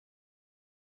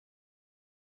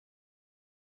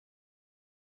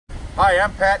Hi,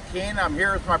 I'm Pat Keene. I'm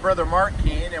here with my brother Mark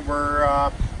Keene, and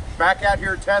we're back out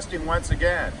here testing once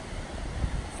again.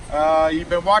 You've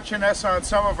been watching us on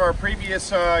some of our previous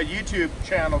YouTube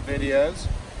channel videos,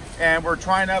 and we're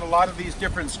trying out a lot of these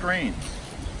different screens.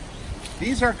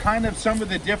 These are kind of some of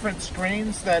the different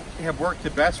screens that have worked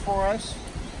the best for us.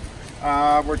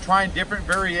 We're trying different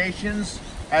variations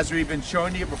as we've been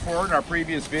showing you before in our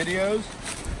previous videos.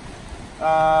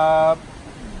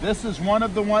 This is one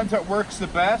of the ones that works the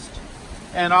best,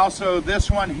 and also this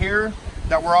one here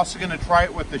that we're also going to try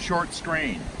it with the short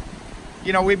screen.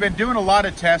 You know, we've been doing a lot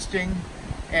of testing,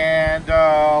 and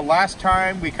last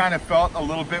time we kind of felt a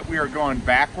little bit we were going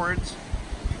backwards,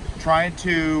 trying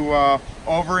to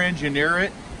over-engineer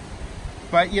it.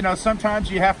 But you know, sometimes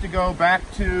you have to go back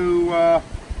to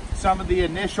some of the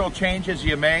initial changes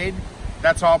you made.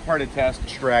 That's all part of test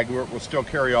drag. We'll still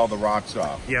carry all the rocks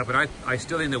off. Yeah, but I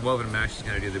still think the woven mesh is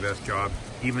going to do the best job,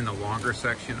 even the longer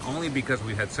section, only because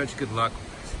we've had such good luck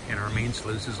in our main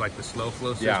sluices like the slow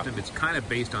flow system. Yeah. It's kind of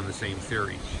based on the same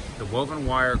theory. The woven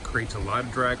wire creates a lot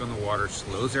of drag on the water,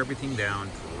 slows everything down,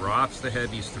 drops the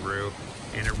heavies through,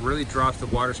 and it really drops the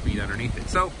water speed underneath it.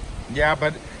 So yeah,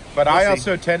 but I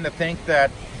also tend to think that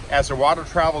as the water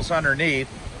travels underneath,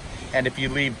 and if you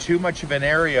leave too much of an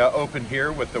area open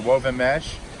here with the woven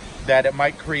mesh, that it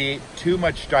might create too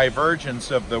much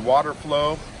divergence of the water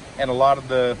flow and a lot of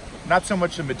the, not so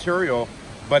much the material,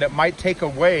 but it might take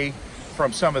away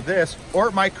from some of this, or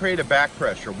it might create a back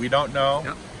pressure. We don't know.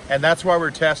 Yep. And that's why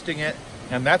we're testing it,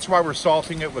 and that's why we're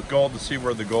salting it with gold to see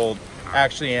where the gold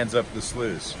actually ends up the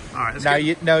sluice. All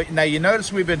right, now you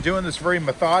notice we've been doing this very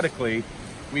methodically.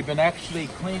 We've been actually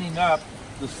cleaning up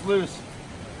the sluice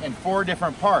in 4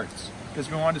 different parts because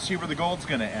we wanted to see where the gold's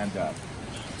going to end up.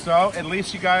 So at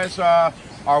least you guys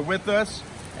are with us,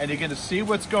 and you're going to see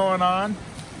what's going on,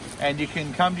 and you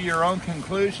can come to your own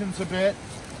conclusions a bit.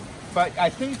 But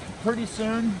I think pretty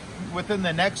soon, within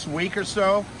the next week or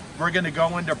so, we're going to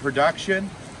go into production.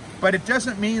 But it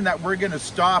doesn't mean that we're going to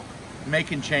stop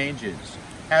making changes.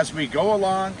 As we go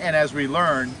along and as we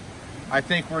learn, I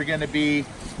think we're going to be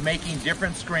making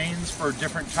different screens for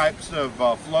different types of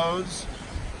flows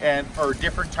and for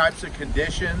different types of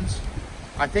conditions.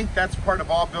 I think that's part of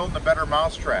all building a better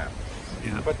mousetrap.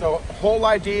 Yeah. But the whole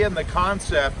idea and the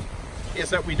concept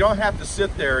is that we don't have to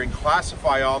sit there and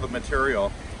classify all the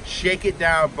material, shake it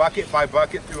down bucket by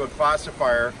bucket through a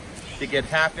classifier to get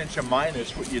 1/2 inch of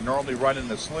minus what you normally run in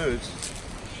the sluice.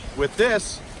 With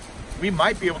this, we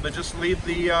might be able to just leave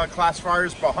the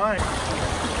classifiers behind.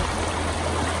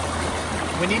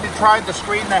 We need to try the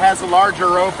screen that has a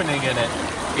larger opening in it.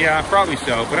 Yeah, probably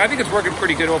so. But I think it's working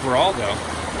pretty good overall, though.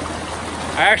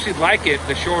 I actually like it,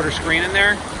 the shorter screen in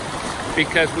there,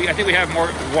 because I think we have more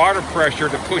water pressure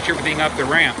to push everything up the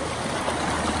ramp.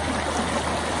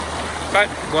 But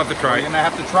we'll have to try it. We're gonna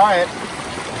have to try it.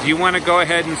 Do you want to go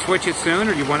ahead and switch it soon,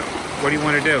 or what do you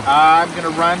want to do? I'm gonna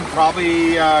run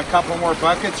probably a couple more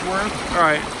buckets worth. All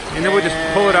right, and then we'll just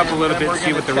pull it up a little bit and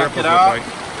see what the ripples look like.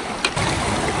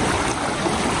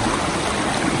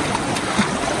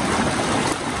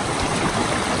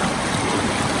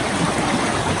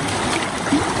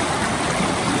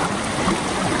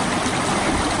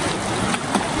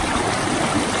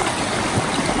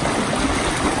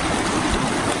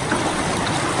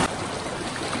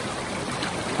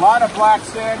 A lot of black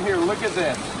sand here. Look at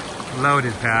this.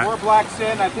 Loaded, Pat. More black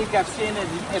sand I think I've seen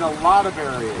in a lot of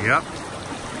areas. Yep.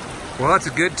 Well, that's a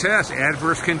good test.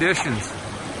 Adverse conditions.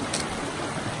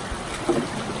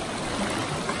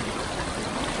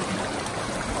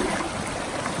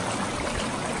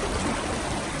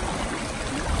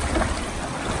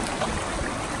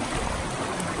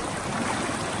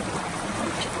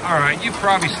 All right, you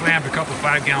probably slammed a couple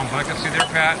 5-gallon buckets through there,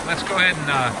 Pat. Let's go ahead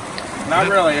and... Not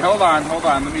really. Hold on.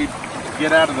 Let me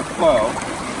get out of the flow.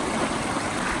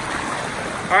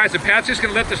 All right, so Pat's just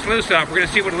going to let the sluice up. We're going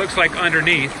to see what it looks like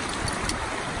underneath.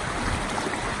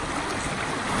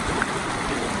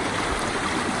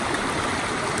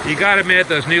 You got to admit,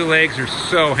 those new legs are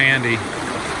so handy.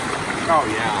 Oh,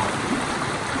 yeah.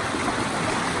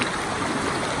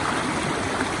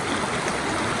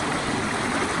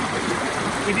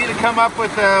 We need to come up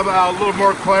with a little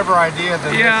more clever idea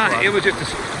than this one. It was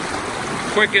just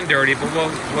quick and dirty, but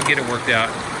we'll get it worked out.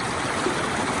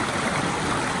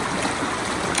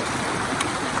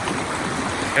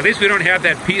 At least we don't have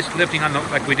that piece lifting on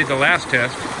like we did the last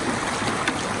test.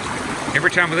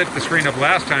 Every time we lifted the screen up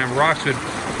last time, rocks would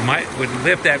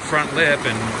lift that front lip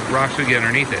and rocks would get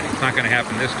underneath it. It's not going to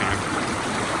happen this time.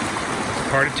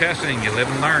 It's part of testing. You live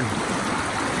and learn.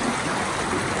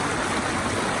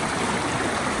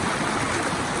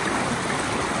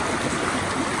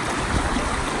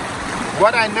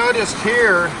 what I noticed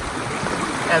here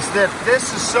is that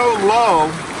this is so low,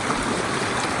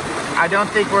 I don't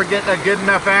think we're getting a good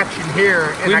enough action here.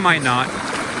 We might not.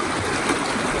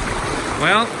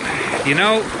 Well, you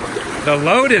know, the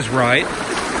load is right.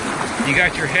 You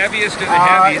got your heaviest of the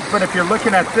heaviest. But if you're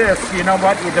looking at this, you know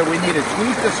what? Either we need to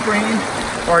tweak the screen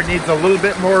or it needs a little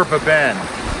bit more of a bend.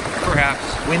 Perhaps.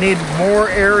 We need more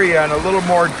area and a little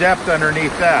more depth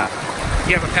underneath that.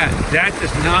 Yeah, but Pat, that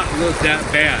does not look that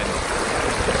bad.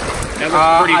 That looks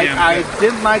pretty damn good. I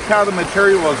didn't like how the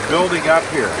material was building up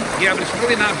here. Yeah, but it's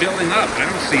really not building up. I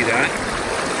don't see that.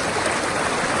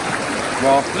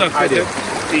 Well, look, I do.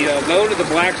 The load of the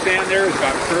black sand there is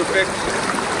about perfect.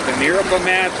 The miracle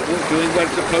mat's doing what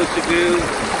it's supposed to do.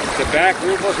 The back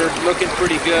riffles are looking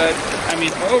pretty good. I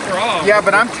mean, overall. Yeah,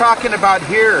 but I'm talking about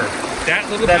here. That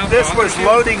this was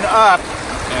loading up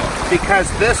because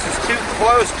this is too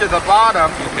close to the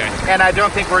bottom. Okay. And I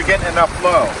don't think we're getting enough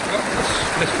flow. Well,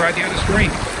 let's try the other screen.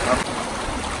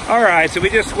 Okay. All right, so we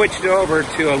just switched over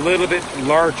to a little bit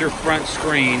larger front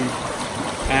screen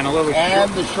and a little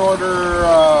the shorter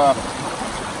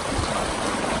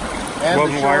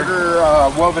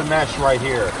woven mesh right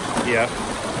here. Yeah.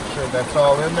 Make sure that's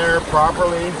all in there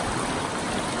properly.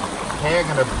 Okay, I'm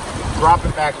gonna drop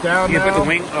it back down. You put the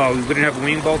wing. Oh, we didn't have a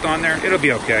wing bolt on there. It'll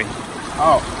be okay.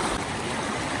 Oh.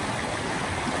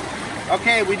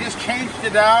 Okay, we just changed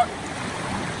it out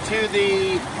to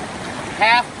the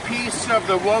half piece of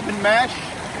the woven mesh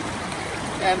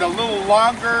and a little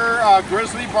longer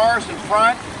grizzly bars in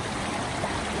front,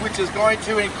 which is going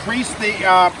to increase the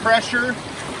pressure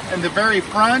in the very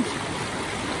front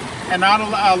and not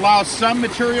allow some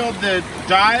material to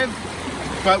dive,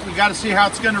 but we got to see how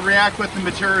it's going to react with the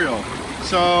material.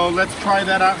 So let's try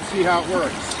that out and see how it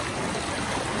works.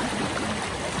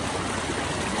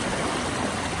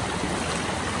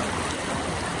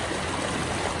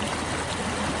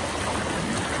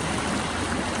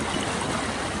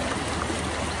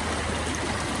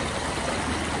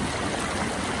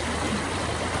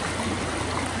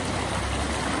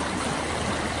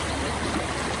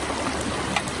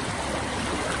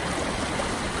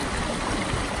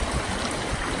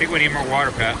 I think we need more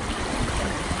water, Pat.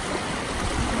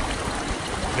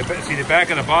 See, the back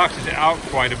of the box is out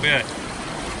quite a bit.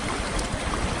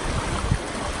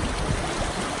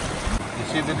 You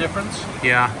see the difference?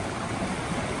 Yeah.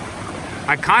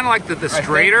 I kind of like the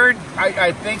straighter.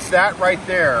 I think that right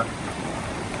there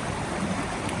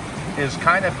is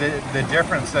kind of the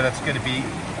difference that it's going to be,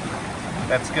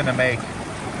 that's going to make.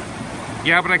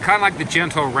 Yeah, but I kind of like the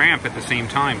gentle ramp at the same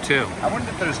time, too. I wonder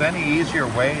if there's any easier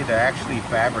way to actually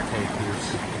fabricate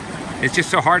this. It's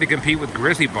just so hard to compete with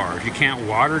grizzly bars. You can't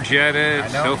water jet it.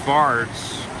 So far,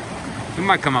 we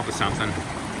might come up with something.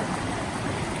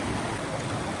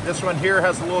 This one here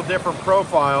has a little different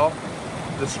profile.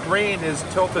 The screen is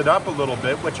tilted up a little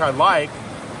bit, which I like.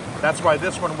 That's why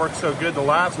this one worked so good the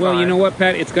last time. Well, you know what,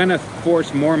 Pat? It's going to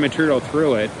force more material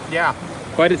through it. Yeah.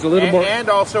 But it's a little more... And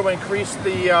also increase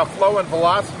the flow and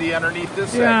velocity underneath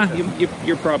this section. Yeah,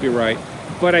 you're probably right.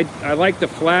 But I like the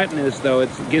flatness, though. It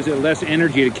gives it less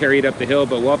energy to carry it up the hill,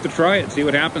 but we'll have to try it, see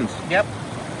what happens. Yep.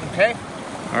 Okay.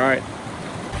 All right.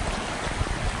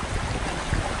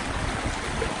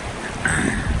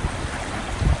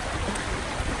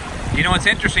 You know what's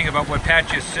interesting about what Pat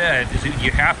just said is that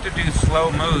you have to do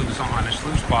slow moves on a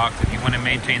sluice box if you want to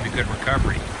maintain the good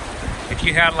recovery. If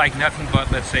you had like nothing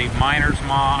but, let's say, miner's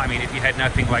maw, I mean, if you had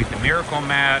nothing like the miracle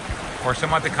mat or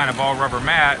some other kind of all rubber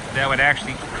mat, that would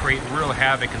actually create real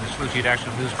havoc in the sluice. You'd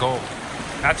actually lose gold.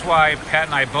 That's why Pat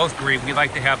and I both agree we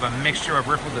like to have a mixture of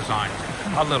riffle designs.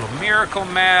 A little miracle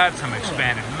mat, some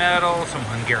expanded metal, some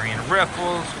Hungarian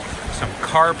riffles, some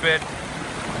carpet.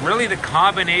 Really the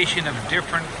combination of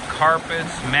different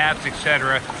carpets, mats,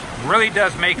 etc. really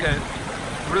does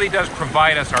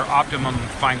provide us our optimum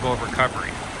fine gold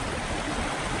recovery.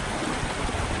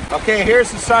 Okay, here's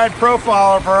the side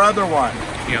profile of our other one.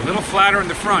 Yeah, a little flatter in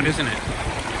the front, isn't it?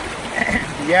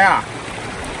 Yeah.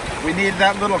 We need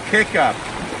that little kick up.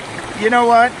 You know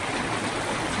what?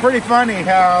 It's pretty funny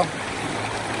how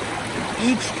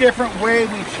each different way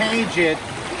we change it,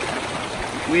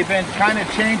 we've been kind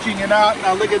of changing it out.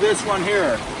 Now look at this one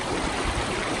here.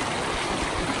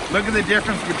 Look at the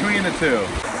difference between the two.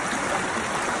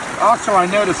 Also, I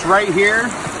noticed right here,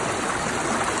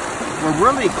 we're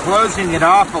really closing it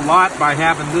off a lot by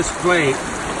having this plate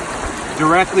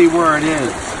directly where it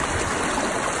is.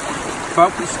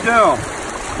 But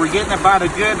we're getting about a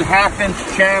good half-inch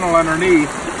channel underneath,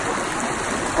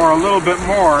 or a little bit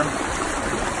more.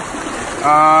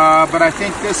 But I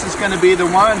think this is going to be the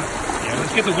one. Yeah,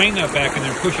 let's get the wing nut back in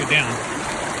there and push it down.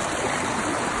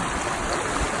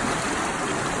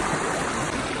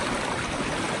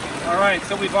 All right,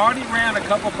 so we've already ran a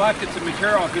couple buckets of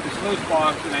material through the sluice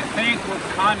box, and I think we're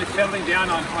kind of settling down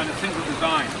on a single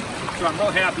design. So I'm real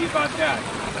happy about that.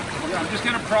 I'm just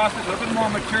going to process a little bit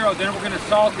more material, then we're going to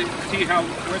salt it to see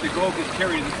where the gold gets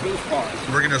carried in the sluice box.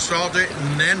 We're going to salt it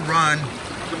and then run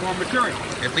some more material.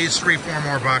 At least 3-4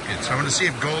 more buckets. I'm going to see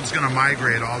if gold's going to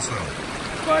migrate also.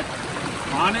 But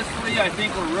honestly, I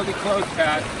think we're really close,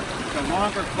 Pat. The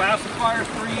longer classifier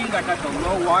screen, I got the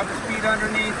low water speed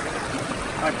underneath.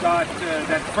 I've got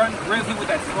that front grizzly with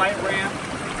that slight ramp.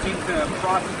 Seems to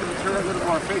process the material a little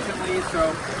more efficiently,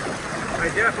 so I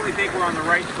definitely think we're on the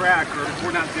right track, or if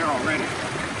we're not there already.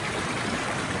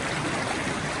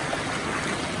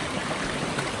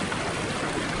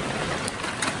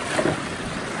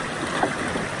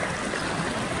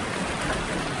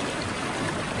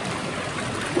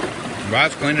 Well,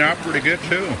 it's cleaning up pretty good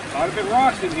too. A lot of big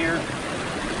rocks in here.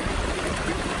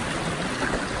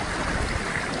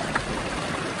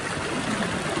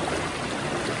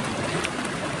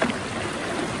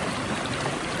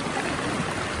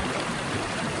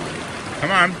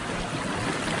 Come on.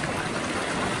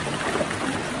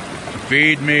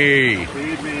 Feed me.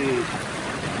 Feed me.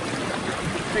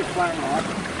 Big flat rock.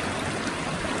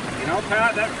 You know,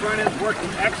 Pat, that front end's working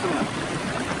excellent.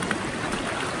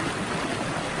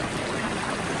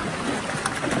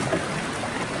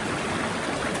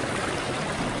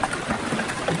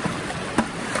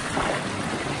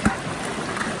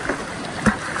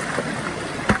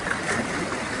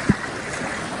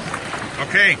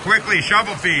 Okay, quickly,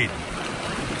 shovel feed.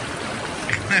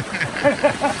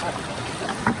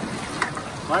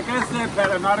 Like I said,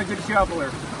 Pat, I'm not a good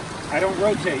shoveler. I don't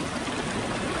rotate.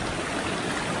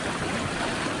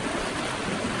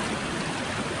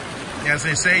 As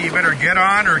they say, you better get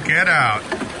on or get out.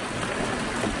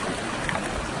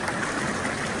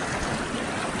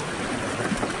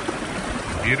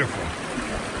 Beautiful.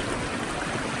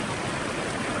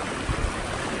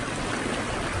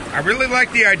 I really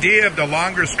like the idea of the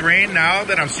longer screen now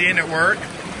that I'm seeing it work,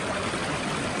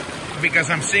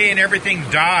 because I'm seeing everything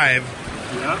dive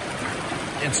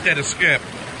instead of skip.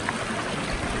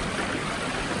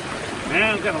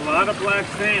 Man, I've got a lot of black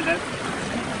sand.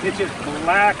 It's just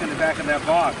black in the back of that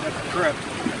box. That's a trip.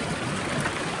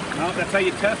 No, that's how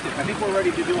you test it. I think we're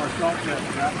ready to do our salt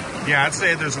test. Yeah, I'd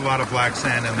say there's a lot of black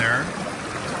sand in there.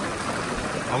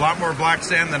 A lot more black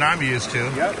sand than I'm used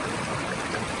to. Yep.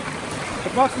 The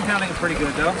box is sounding pretty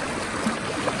good, though.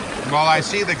 Well, I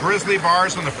see the grizzly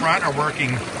bars on the front are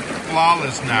working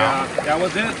flawless now. Yeah, that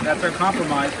was it. That's our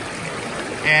compromise.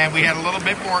 And we had a little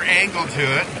bit more angle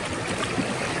to it.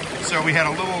 So we had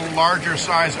a little larger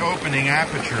size opening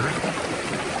aperture.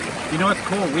 You know what's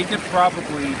cool? We could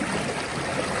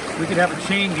have a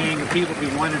chain gang of people if we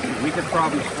wanted to. We could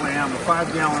probably slam a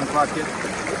 5-gallon bucket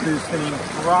through this thing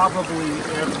probably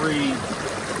every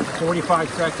 45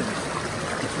 seconds.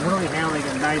 It's really handling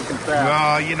it nice and fast.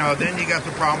 Well, you know, then you got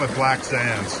the problem with black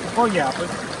sands. Oh yeah, but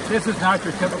this is not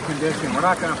your typical condition. We're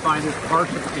not going to find this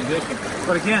harsh of a condition.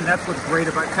 But again, that's what's great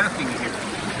about testing it here.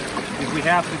 Is we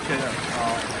have such a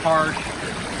harsh,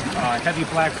 heavy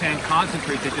black sand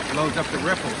concentrate that just loads up the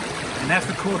riffles. And that's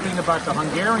the cool thing about the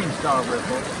Hungarian style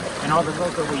riffle and all the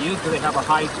gold that we use, because they have a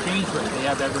high exchange rate. They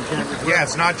have that regenerative. Yeah,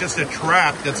 it's not just a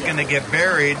trap that's going to get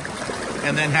buried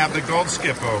and then have the gold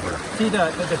skip over. See the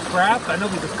traps, I know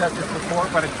we discussed this before,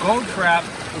 but a gold trap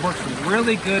works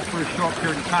really good for a short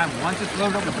period of time. Once it's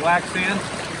loaded up with black sand,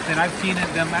 then I've seen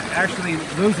them actually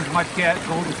lose as much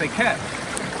gold as they catch.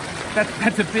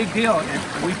 That's a big deal, and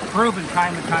we've proven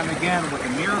time and time again with the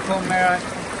Miracle Mat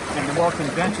and the more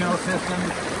conventional systems,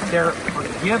 they're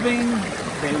forgiving,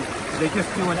 they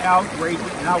just do an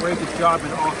outrageous job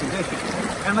in all conditions.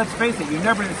 And let's face it, you're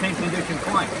never in the same condition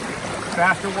twice.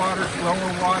 Faster water,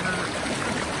 slower water,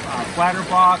 flatter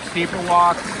box, steeper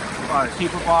box,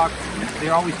 they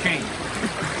always change.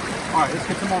 All right, let's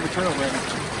get some more material ready.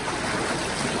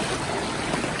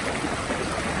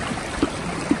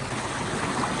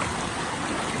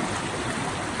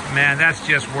 Man, that's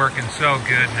just working so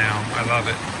good now. I love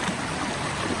it.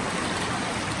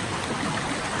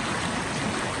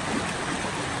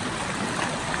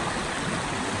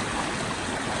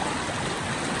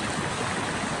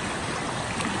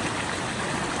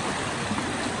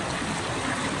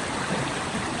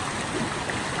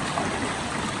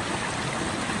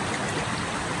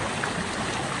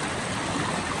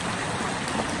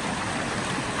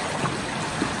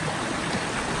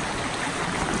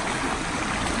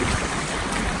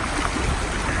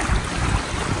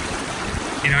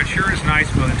 You know, it sure is nice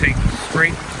to be able to take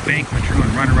straight bank material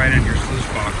and run it right into your sluice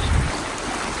box.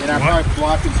 And I'm probably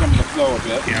blocking some of the flow a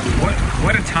bit. Yeah,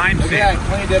 what a time saver. Yeah,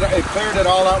 it cleared it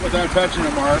all out without touching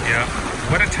the mark. Yeah,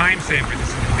 what a time saver this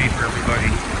is going to be for everybody.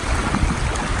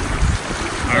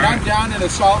 And I'm down in a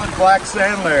solid black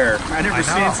sand layer. I never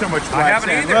seen so much black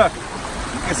sand. Either. Look,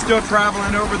 it's still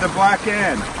traveling over the black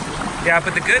end. Yeah,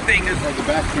 but the good thing is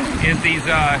these,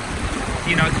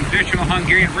 you know, traditional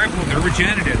Hungarian riffles, they're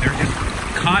regenerative. They're just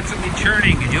constantly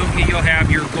churning, and you'll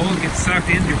have your gold get sucked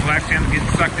in, your black sand get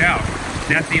sucked out.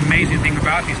 That's the amazing thing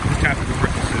about this type of a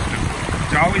riffle system.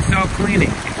 It's always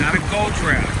self-cleaning. It's not a gold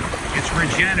trap. It's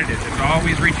regenerative. It's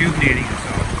always rejuvenating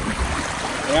itself.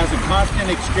 It has a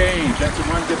constant exchange. That's the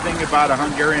one good thing about a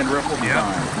Hungarian riffle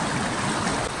design.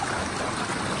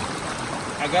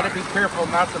 I got to be careful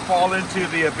not to fall into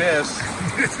the abyss.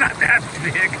 It's not that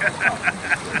big.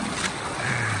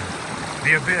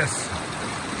 The abyss.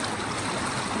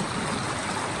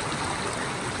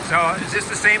 So is this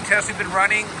the same test we've been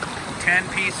running? 10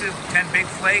 pieces, 10 big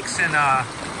flakes, and a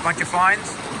bunch of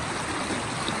fines?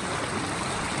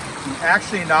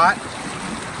 Actually not.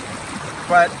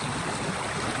 But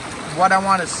what I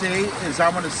want to see is I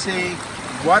want to see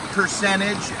what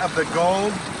percentage of the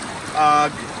gold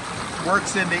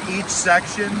works into each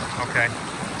section. Okay.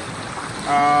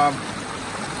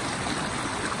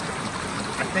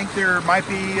 I think there might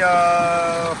be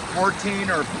 14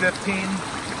 or 15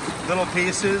 little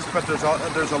pieces, but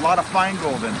there's a lot of fine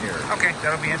gold in here. Okay,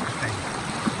 that'll be interesting.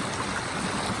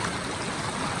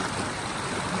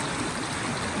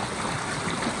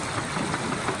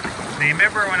 Now you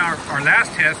remember when our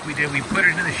last test we put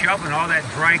it in the shovel and all that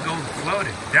dry gold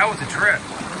floated. That was a trip.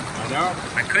 I know.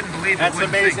 I couldn't believe it. That's the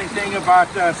amazing thing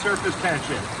about surface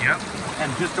tension. Yep.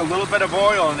 And just a little bit of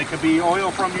oil, and it could be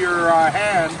oil from your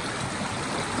hand.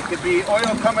 It could be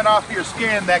oil coming off your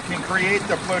skin that can create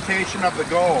the flotation of the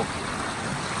gold.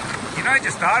 You know, I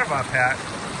just thought about that.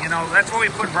 You know, that's why we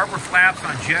put rubber flaps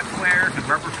on jet flares and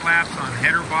rubber flaps on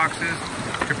header boxes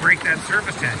to break that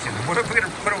surface tension. What if we were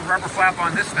to put a rubber flap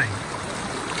on this thing?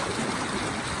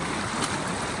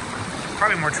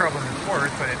 Probably more trouble than it's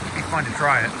worth, but it'd be fun to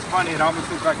try it. It's funny, it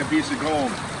almost looks like a piece of gold.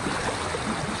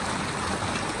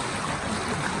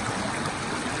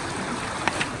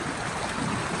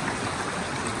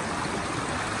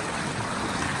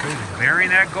 Burying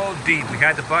that gold deep. We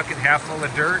had the bucket half full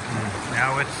of dirt, and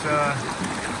now it's a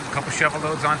couple shovel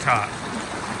loads on top.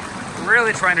 We're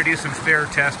really trying to do some fair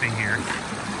testing here.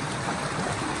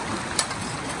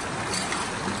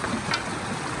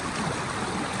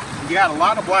 You got a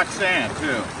lot of black sand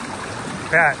too.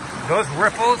 Pat, those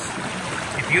riffles,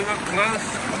 if you look close,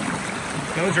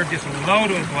 those are just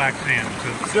loaded with black sand. So,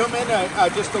 zoom in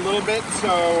just a little bit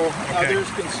so others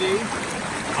can see.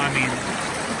 I mean,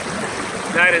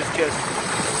 that is just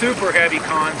super heavy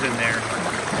cons in there.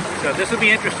 So this will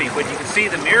be interesting, but you can see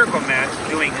the Miracle Mat's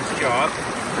doing his job.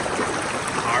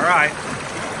 All right.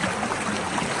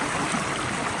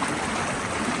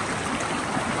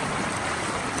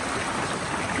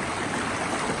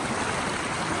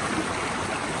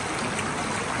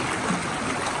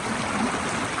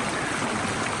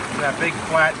 That big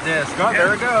flat disc. Oh, yeah.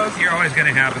 There it goes. You're always going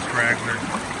to have a straggler.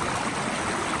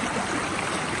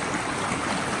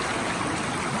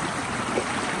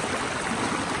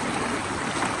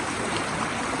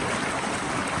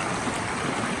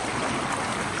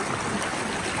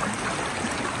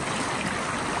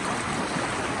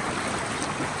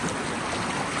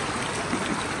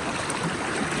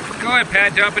 Go ahead,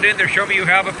 Pat, dump it in there. Show me you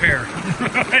have a pair.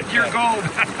 That's your gold.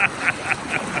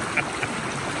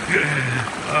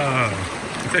 Oh,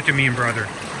 such a mean brother.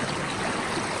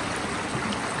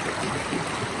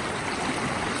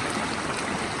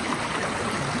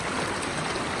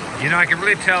 You know, I can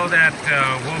really tell that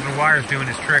woven wire's doing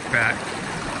his trick, Pat.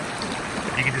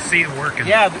 You can just see it working.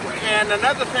 Yeah, and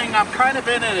another thing, I'm kind of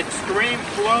in an extreme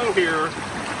flow here.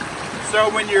 So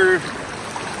when you're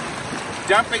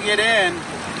dumping it in,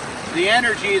 the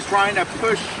energy is trying to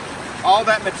push all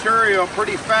that material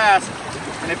pretty fast.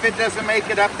 And if it doesn't make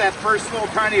it up that first little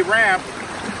tiny ramp,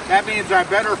 that means I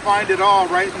better find it all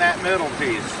right in that middle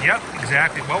piece. Yep,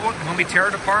 exactly. Well, when we tear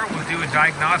it apart, we'll do a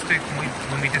diagnostic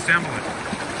when we disassemble it.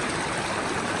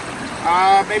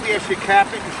 Maybe I should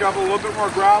cap it and shovel a little bit more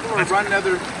gravel, or run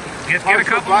another. Get a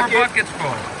couple more buckets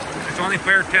full. It's the only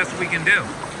fair test we can do.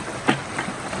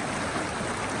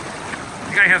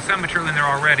 You gotta have some material in there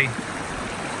already.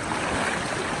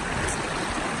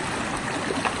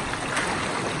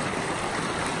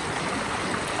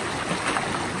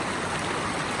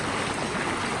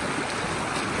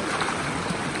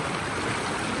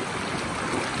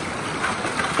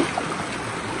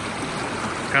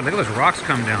 God, look at those rocks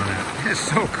come down at. It is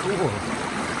so cool.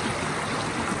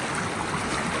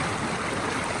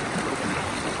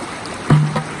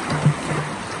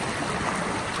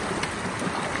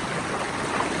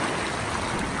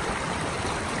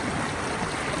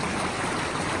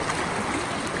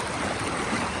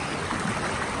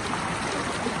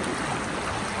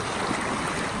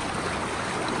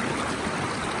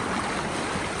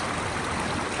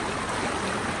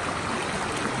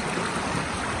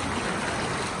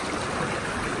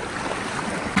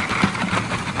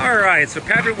 right, so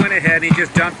Patrick went ahead and he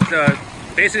just dumped,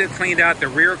 basically cleaned out the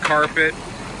rear carpet.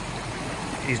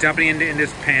 He's dumping it in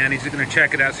this pan. He's just going to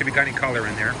check it out, see if we got any color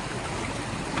in there.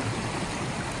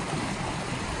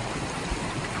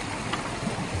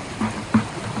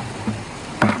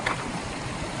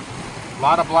 A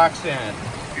lot of black sand.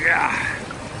 Yeah.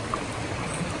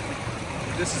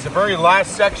 This is the very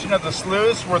last section of the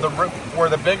sluice where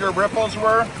the bigger riffles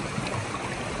were.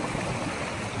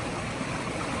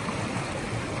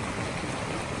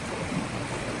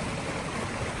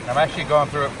 I'm actually going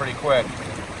through it pretty quick.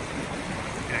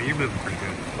 Yeah, you're moving pretty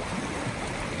good.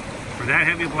 For that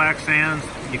heavy black sands,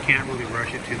 you can't really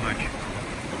rush it too much.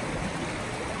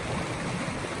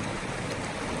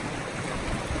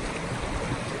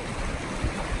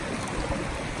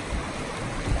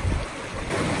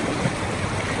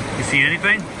 You see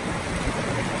anything?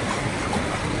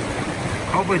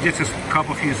 Hopefully just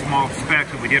a few small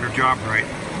specks if we did our job right.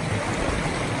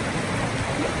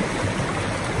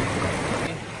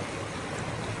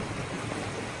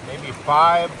 Maybe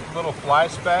 5 little fly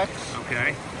specks.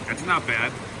 Okay, that's not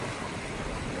bad.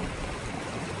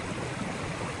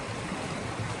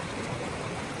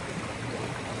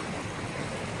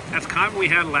 That's kind of what we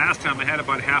had last time. I had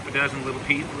about half a dozen little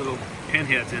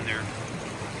pinheads in there.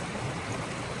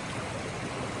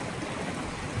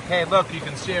 Hey, look, you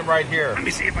can see them right here. Let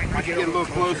me see if I can get a little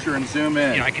closer and zoom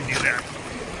in. Yeah, I can do that.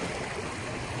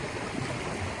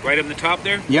 Right up the top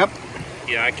there? Yep.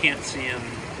 Yeah, I can't see them.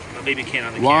 Well, maybe you can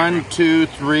on the camera. 1, 2,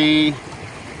 3.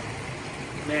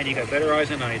 Man, you got better eyes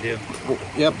than I do.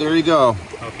 Yep, there you go.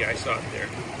 Okay, I saw it there.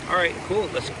 All right, cool.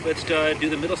 Let's do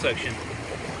the middle section.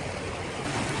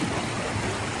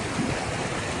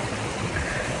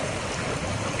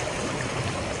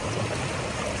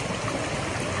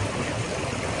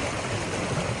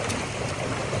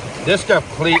 This stuff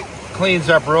cleans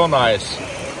up real nice.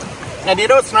 And you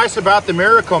know what's nice about the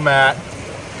Miracle Mat?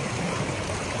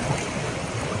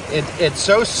 It's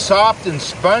so soft and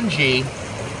spongy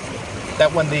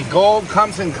that when the gold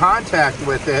comes in contact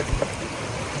with it,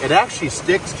 it actually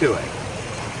sticks to it.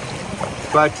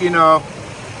 But you know,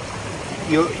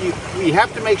 we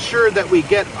have to make sure that we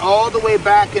get all the way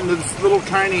back into this little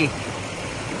tiny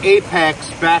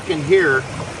apex back in here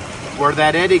where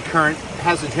that eddy current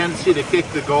has a tendency to kick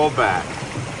the gold back.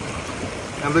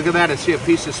 And look at that, I see a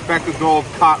piece of speckled gold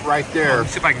caught right there.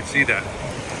 Let's see if I can see that.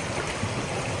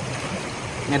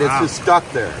 And it's just stuck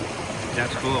there.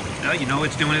 That's cool. Now you know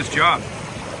it's doing its job.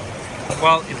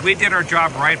 Well, if we did our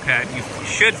job right, Pat, you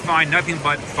should find nothing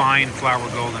but fine flower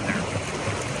gold in there.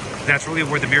 That's really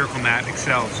where the Miracle Mat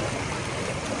excels.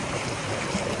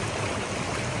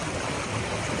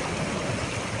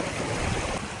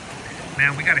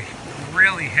 Man, we got a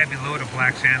really heavy load of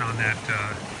black sand on that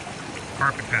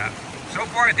carpet, Pat. So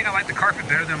far, I think I like the carpet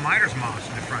better than miner's moss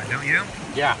in the front, don't you?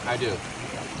 Yeah, I do.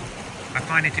 I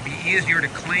find it to be easier to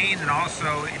clean, and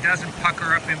also it doesn't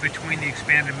pucker up in between the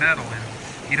expanded metal,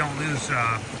 and you don't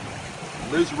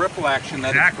lose ripple action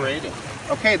that it's creating.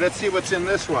 Okay, let's see what's in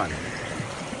this one.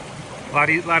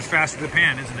 A lot faster to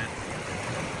pan, isn't it?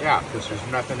 Yeah, because there's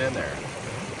nothing in there.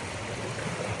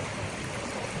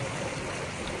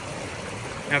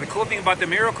 Now the cool thing about the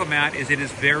Miracle Mat is it is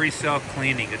very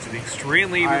self-cleaning. It's an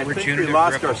extremely regenerative I think we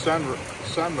lost riffle. our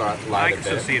sunlight a bit. I can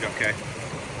still see it okay.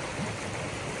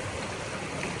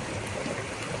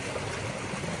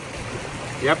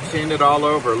 Yep, seeing it all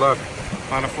over, look.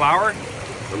 A lot of flour?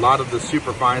 A lot of the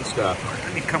super fine stuff.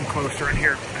 Let me come closer in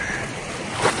here.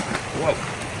 Whoa.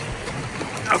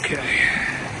 Okay.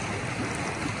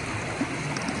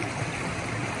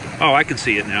 Oh, I can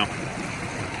see it now.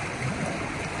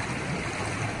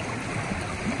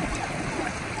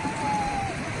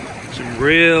 Some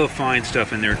real fine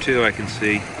stuff in there too, I can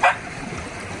see.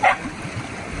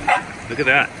 Look at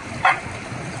that.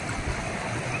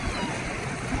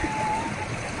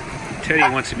 Teddy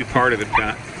wants to be part of it,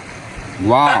 Pat.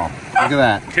 Wow, look at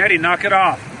that. Teddy, knock it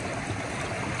off.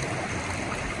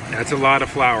 That's a lot of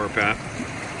flour, Pat.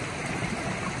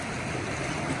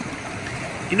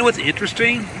 You know what's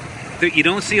interesting? That you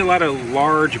don't see a lot of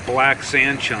large black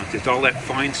sand chunks. It's all that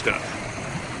fine stuff.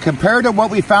 Compared to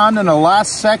what we found in the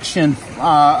last section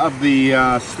of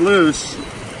the sluice,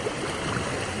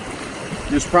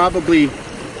 there's probably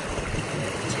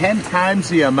 10 times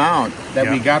the amount that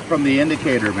we got from the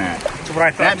indicator mat. That's what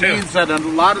I thought too. That means that a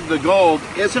lot of the gold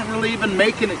isn't really even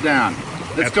making it down.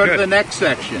 Let's go to the next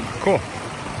section. Cool.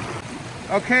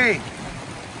 Okay,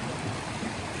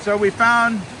 so we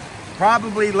found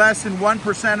probably less than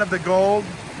 1% of the gold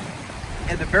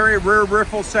in the very rear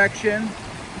riffle section.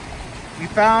 We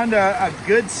found a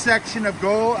good section of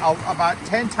gold, about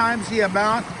 10 times the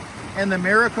amount in the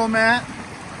Miracle Mat.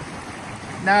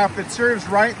 Now, if it serves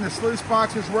right and the sluice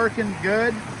box is working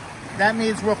good, that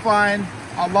means we'll find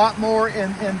a lot more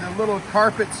in the little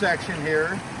carpet section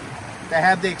here that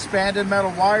have the expanded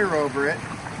metal wire over it.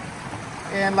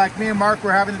 And like me and Mark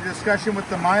were having a discussion with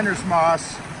the miner's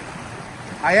moss,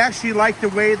 I actually like the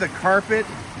way the carpet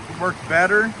worked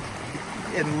better.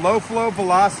 In low flow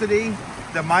velocity,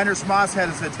 the miner's moss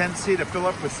has a tendency to fill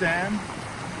up with sand.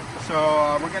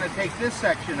 So we're going to take this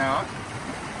section out.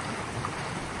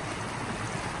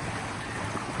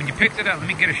 When you picked it up, let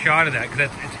me get a shot of that, because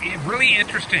it's really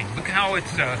interesting. Look how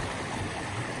it's,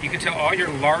 you can tell all your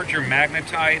larger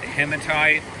magnetite,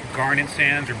 hematite, garnet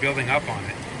sands are building up on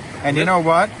it. And you know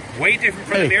what? Way different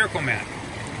from the Miracle Mat.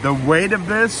 The weight of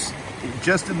this,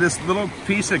 just in this little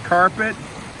piece of carpet,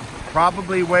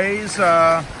 probably weighs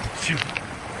a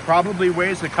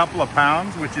couple of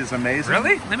pounds, which is amazing.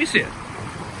 Really? Let me see it.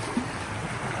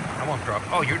 I won't drop.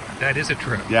 Oh, that is a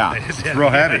trip. Yeah, that is it's real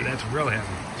heavy. Yeah, that's real heavy.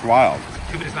 It's wild.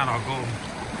 Too bad it's not all gold.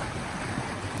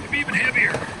 Maybe even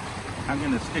heavier. I'm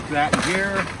going to stick that in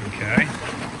here. Okay.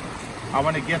 I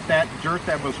want to get that dirt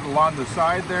that was along the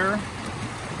side there.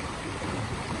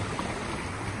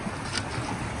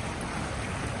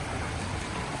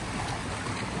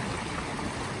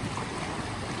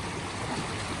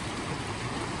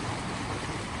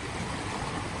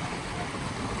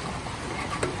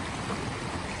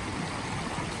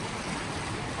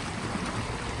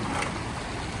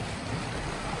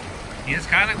 It's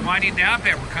kind of winding down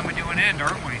there. We're coming to an end,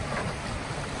 aren't we?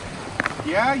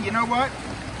 Yeah, you know what?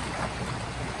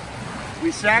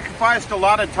 We sacrificed a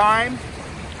lot of time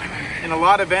and a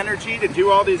lot of energy to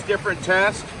do all these different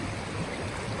tests.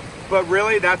 But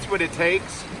really, that's what it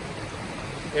takes.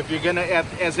 If you're gonna,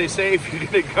 as they say, if you're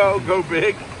gonna go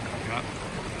big. Yeah.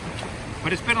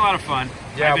 But it's been a lot of fun.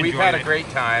 Yeah, we've had a great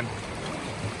time.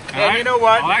 And you know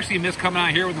what? I'll actually miss coming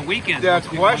out here on the weekends. The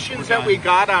questions that we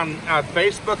got on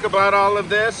Facebook about all of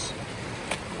this,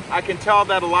 I can tell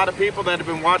that a lot of people that have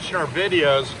been watching our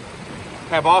videos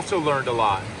have also learned a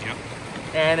lot. Yep.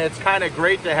 And it's kind of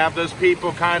great to have those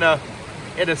people kind of,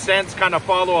 in a sense, kind of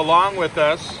follow along with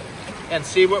us and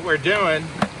see what we're doing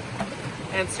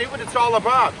and see what it's all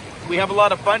about. We have a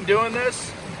lot of fun doing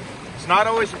this. It's not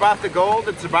always about the gold,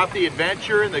 it's about the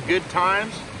adventure and the good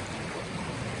times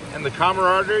and the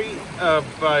camaraderie of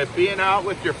being out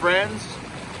with your friends.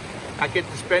 I get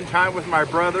to spend time with my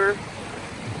brother,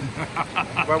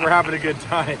 but we're having a good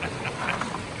time.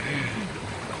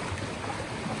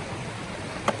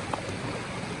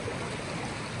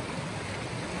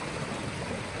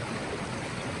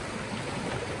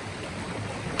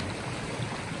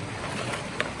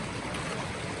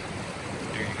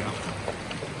 There you go.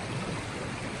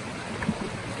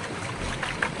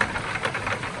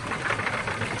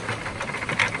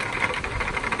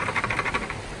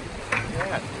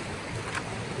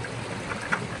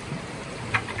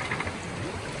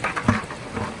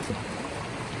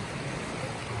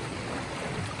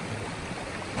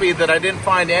 That I didn't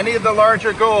find any of the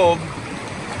larger gold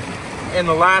in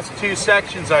the last two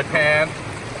sections I panned.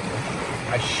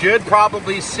 I should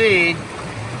probably see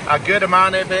a good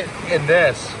amount of it in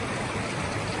this.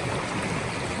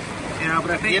 Yeah,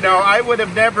 but I think, you know, I would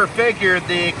have never figured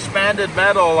the expanded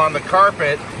metal on the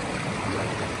carpet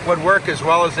would work as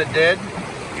well as it did.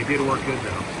 It did work good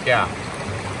though. Yeah.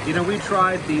 You know, we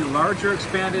tried the larger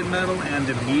expanded metal and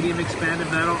the medium expanded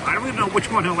metal. I don't even know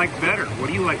which one I like better. What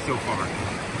do you like so far?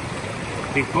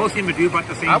 They both seem to do about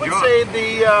the same job. I would say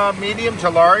the medium to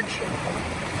large.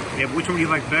 Yeah, but which one do you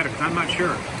like better? Because I'm not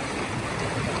sure.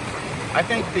 I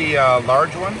think the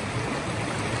large one.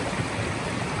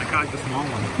 I kind of like the small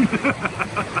one.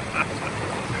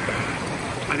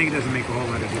 I think it doesn't make a whole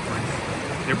lot of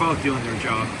difference. They're both doing their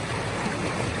job.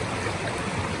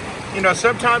 You know,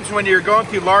 sometimes when you're going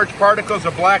through large particles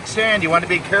of black sand, you want to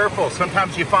be careful.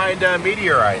 Sometimes you find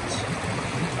meteorites.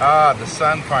 Ah, the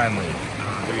sun finally.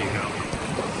 There you go.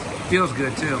 Feels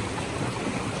good too.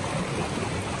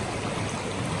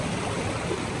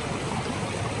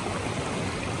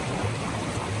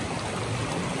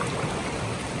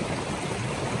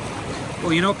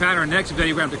 Well, you know, Pat, our next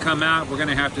video we're going to have to come out, we're going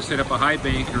to have to set up a high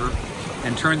banker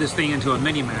and turn this thing into a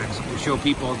mini-max to show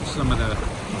people some of the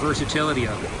versatility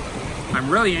of it. I'm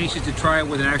really anxious to try it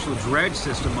with an actual dredge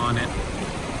system on it.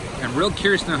 I'm real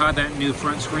curious to know how that new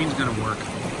front screen's going to work.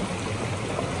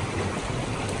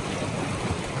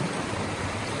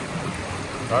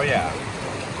 Oh yeah.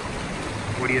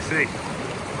 What do you see?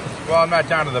 Well, I'm not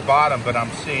down to the bottom, but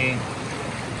I'm seeing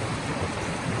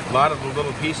a lot of the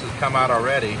little pieces come out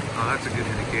already. Oh, that's a good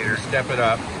indicator. Step it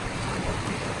up.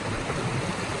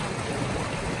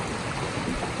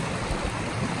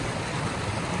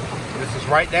 This is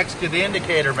right next to the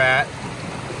indicator mat.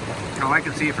 Oh, I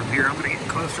can see it from here. I'm going to get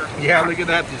closer. Yeah, look at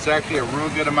that. There's actually a real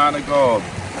good amount of gold.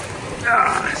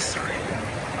 Ah, sorry.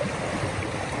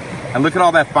 And look at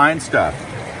all that fine stuff.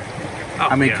 Oh,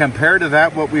 I mean, yeah. compared to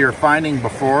that, what we were finding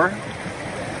before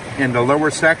in the lower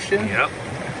section. Yep.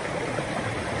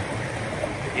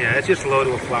 Yeah, it's just a load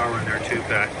of a flour in there too,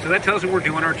 Pat. So that tells you we're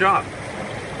doing our job.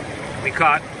 We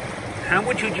caught, how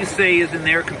much would you say is in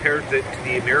there compared to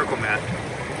the Miracle Mat?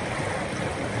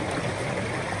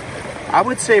 I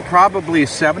would say probably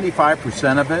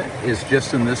 75% of it is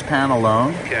just in this pan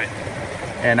alone. Okay.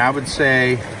 And I would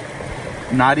say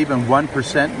not even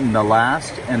 1% in the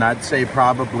last. And I'd say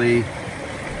probably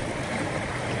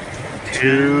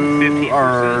 2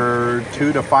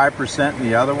 to 5% in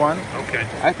the other one. Okay.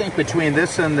 I think between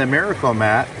this and the Miracle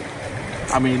Mat,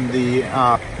 I mean the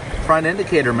front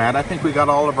indicator mat, I think we got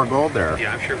all of our gold there.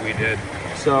 Yeah, I'm sure we did.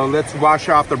 So let's wash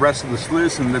off the rest of the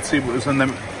sluice and let's see what was in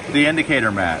the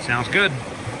indicator mat. Sounds good.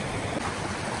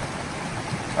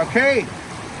 Okay,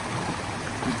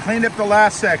 we cleaned up the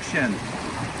last section.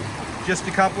 Just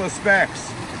a couple of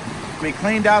specks. We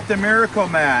cleaned out the Miracle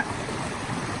Mat.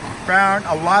 Found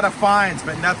a lot of finds,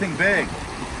 but nothing big.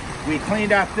 We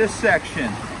cleaned out this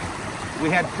section.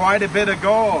 We had quite a bit of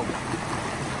gold.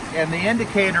 And the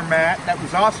indicator mat that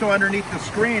was also underneath the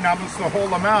screen, almost the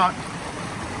whole amount,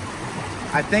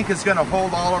 I think is going to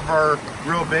hold all of our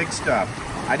real big stuff.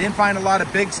 I didn't find a lot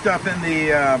of big stuff in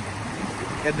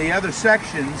the other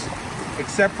sections,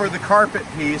 except for the carpet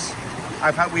piece.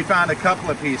 We found a couple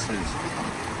of pieces.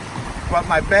 But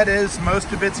my bet is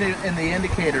most of it's in the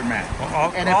indicator mat.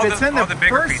 Well, and if it's in the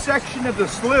first section of the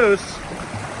sluice,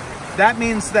 that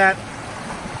means that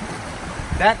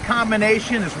that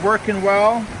combination is working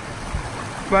well,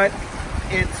 but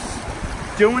it's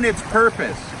doing its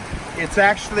purpose. It's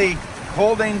actually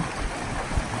holding,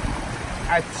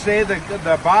 I'd say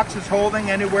the box is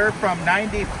holding anywhere from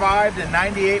 95 to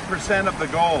 98% of the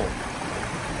gold.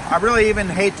 I really even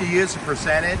hate to use a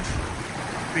percentage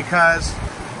because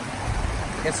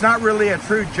it's not really a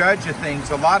true judge of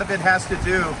things. A lot of it has to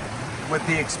do with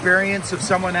the experience of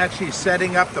someone actually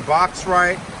setting up the box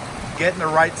right, getting the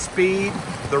right speed,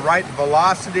 the right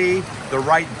velocity, the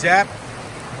right depth,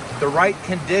 the right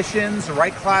conditions, the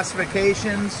right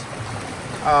classifications,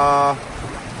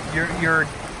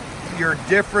 your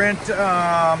different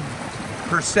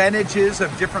percentages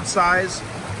of different size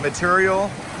material.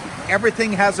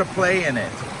 Everything has a play in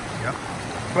it. Yep.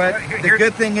 But the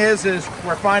good thing is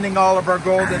we're finding all of our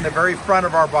gold in the very front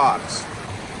of our box.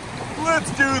 Let's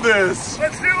do this.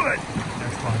 Let's do it.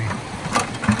 That's funny.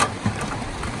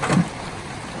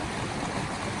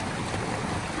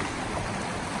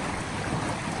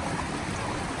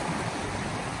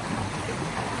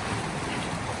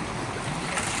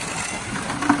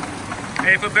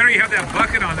 Hey, but better you have that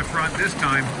bucket on the front this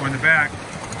time, or in the back.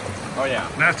 Oh yeah.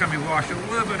 Last time we washed a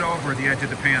little bit over the edge of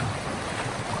the pan.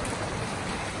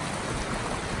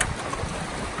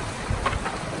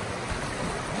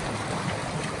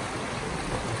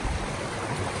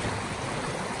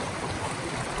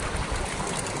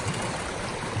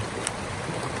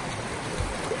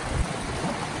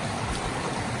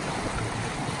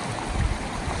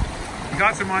 You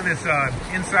got some on this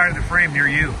inside of the frame near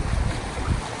you.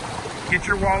 Get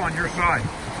your wall on your side.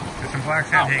 There's some black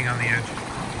sand hanging on the edge.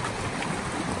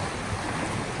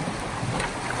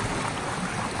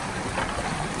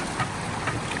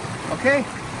 Okay.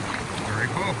 Very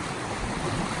cool.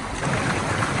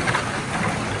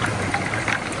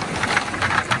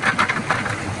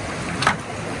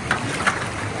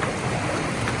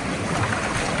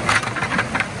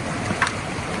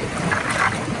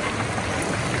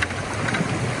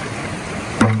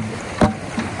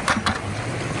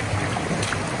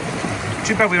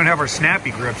 Too bad we don't have our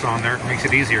snappy grips on there. It makes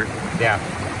it easier. Yeah.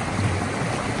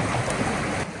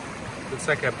 Looks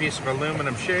like a piece of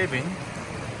aluminum shaving.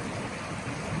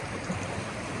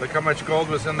 Look how much gold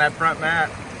was in that front mat.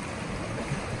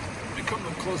 You come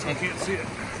up close, I can't see it.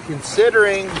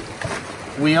 Considering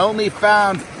we only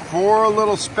found 4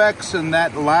 little specks in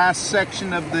that last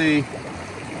section of the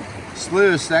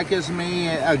sluice, that gives me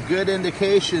a good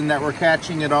indication that we're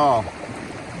catching it all.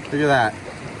 Look at that.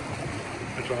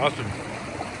 That's awesome.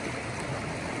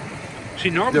 See,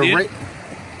 normally...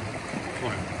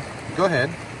 Go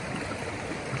ahead.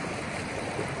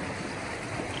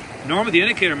 Normally the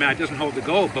indicator mat doesn't hold the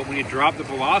gold, but when you drop the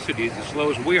velocities as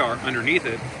slow as we are underneath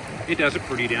it, it does a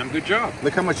pretty damn good job.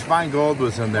 Look how much fine gold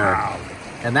was in there. Wow.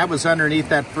 And that was underneath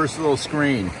that first little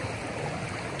screen.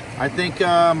 I think,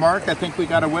 Mark, I think we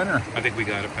got a winner. I think we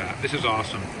got it, Pat. This is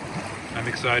awesome. I'm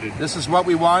excited. This is what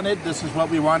we wanted. This is what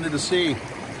we wanted to see.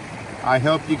 I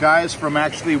hope you guys from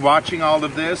actually watching all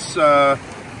of this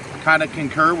kind of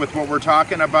concur with what we're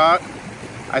talking about.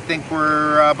 I think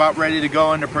we're about ready to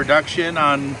go into production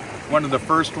on one of the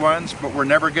first ones, but we're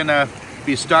never gonna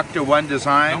be stuck to one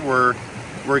design. We're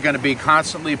gonna be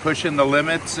constantly pushing the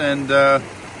limits and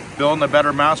building a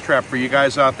better mousetrap for you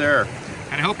guys out there.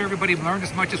 And I hope everybody learned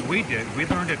as much as we did. We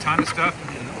learned a ton of stuff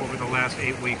over the last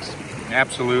 8 weeks.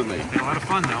 Absolutely. It's been a lot of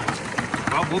fun though.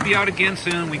 Well, we'll be out again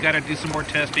soon. We got to do some more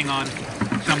testing on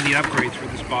some of the upgrades for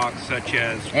this box, such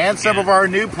as... And some of our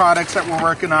new products that we're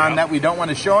working on that we don't want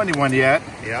to show anyone yet.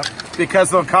 Yep.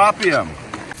 Because they'll copy them.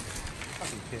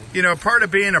 You know, part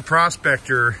of being a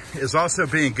prospector is also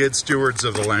being good stewards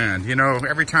of the land. You know,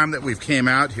 every time that we've came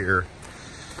out here,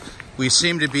 we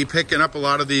seem to be picking up a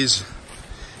lot of these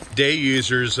day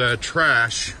users'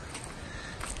 trash.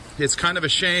 It's kind of a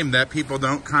shame that people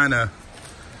don't kind of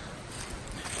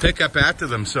pick up after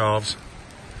themselves.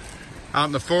 Out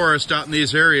in the forest, out in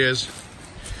these areas,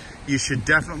 you should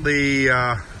definitely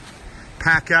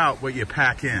pack out what you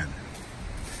pack in.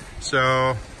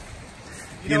 So,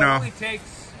 you know,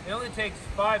 it only takes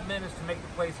 5 minutes to make the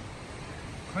place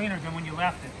cleaner than when you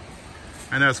left it.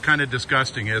 I know, it's kind of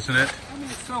disgusting, isn't it? I mean,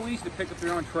 it's so easy to pick up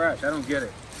your own trash. I don't get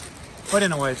it. But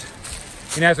anyways,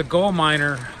 and as a gold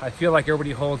miner, I feel like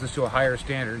everybody holds us to a higher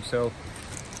standard, so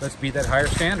let's be that higher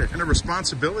standard. And a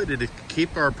responsibility to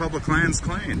keep our public lands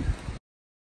clean.